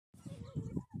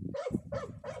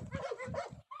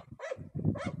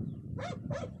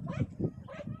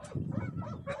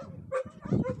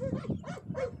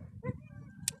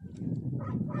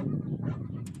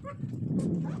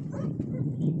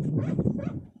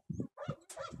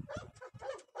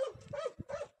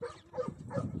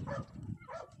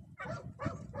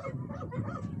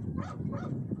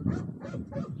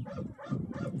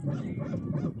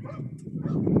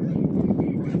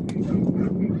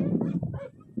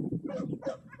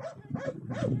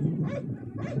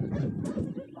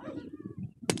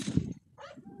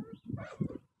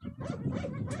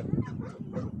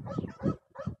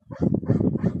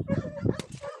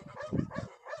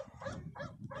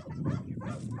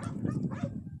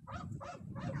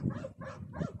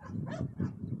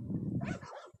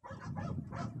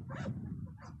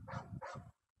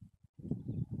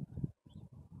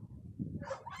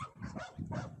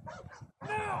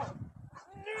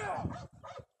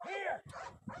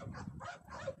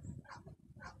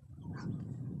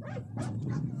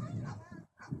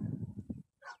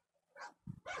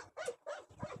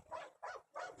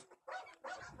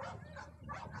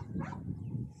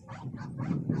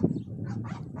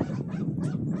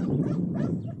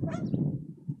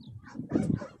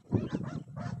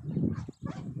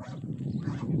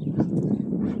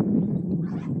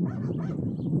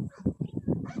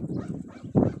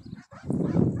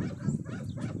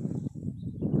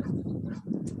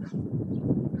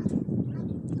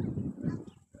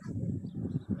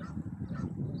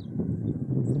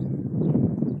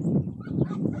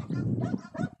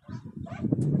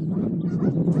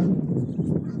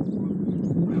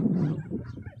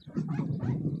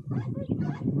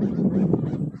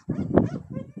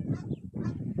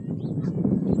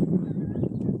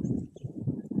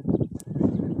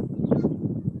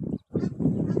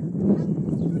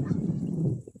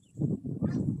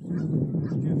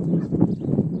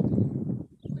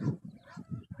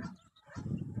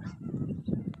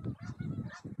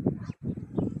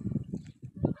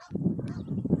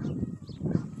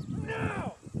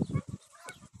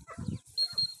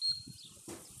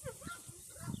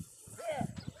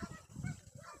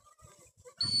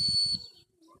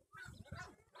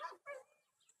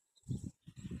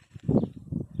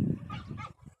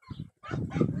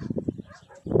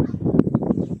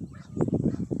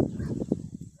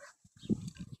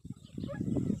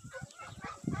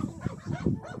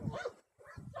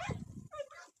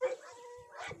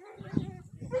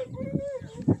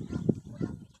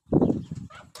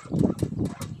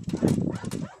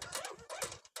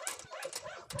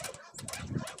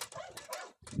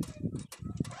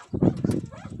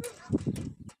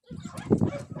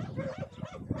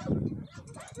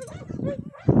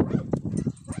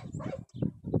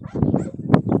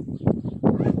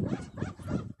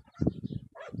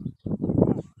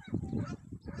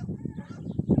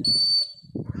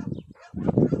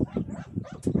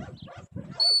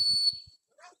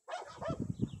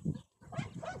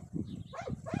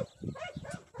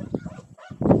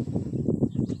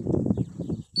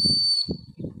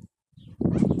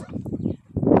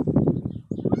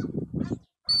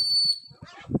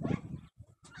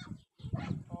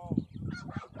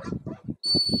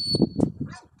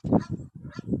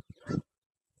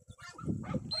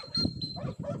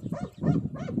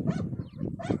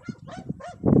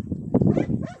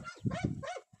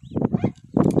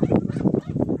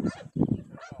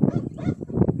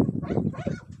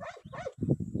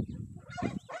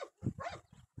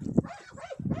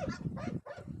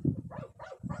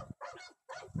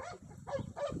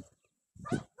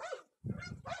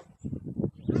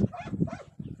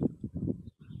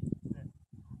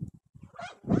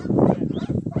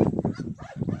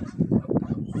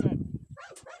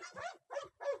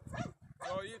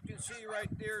See right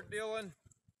there, Dylan.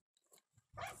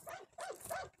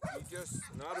 He's just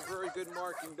not a very good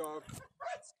marking dog.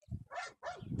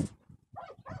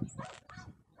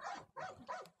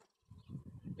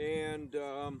 And you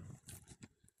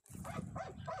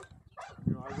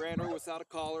know, I ran her without a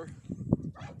collar,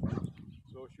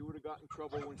 so she would have gotten in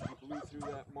trouble when she blew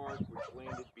through that mark, which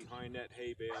landed behind that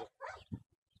hay bale.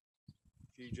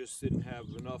 She just didn't have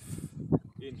enough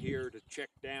in here to check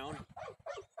down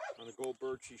on a gold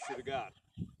bird she should have got.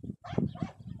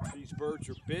 These birds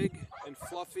are big and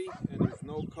fluffy, and there's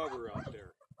no cover out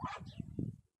there.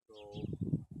 So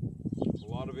a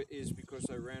lot of it is because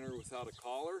I ran her without a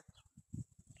collar,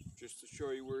 just to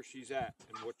show you where she's at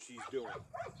and what she's doing.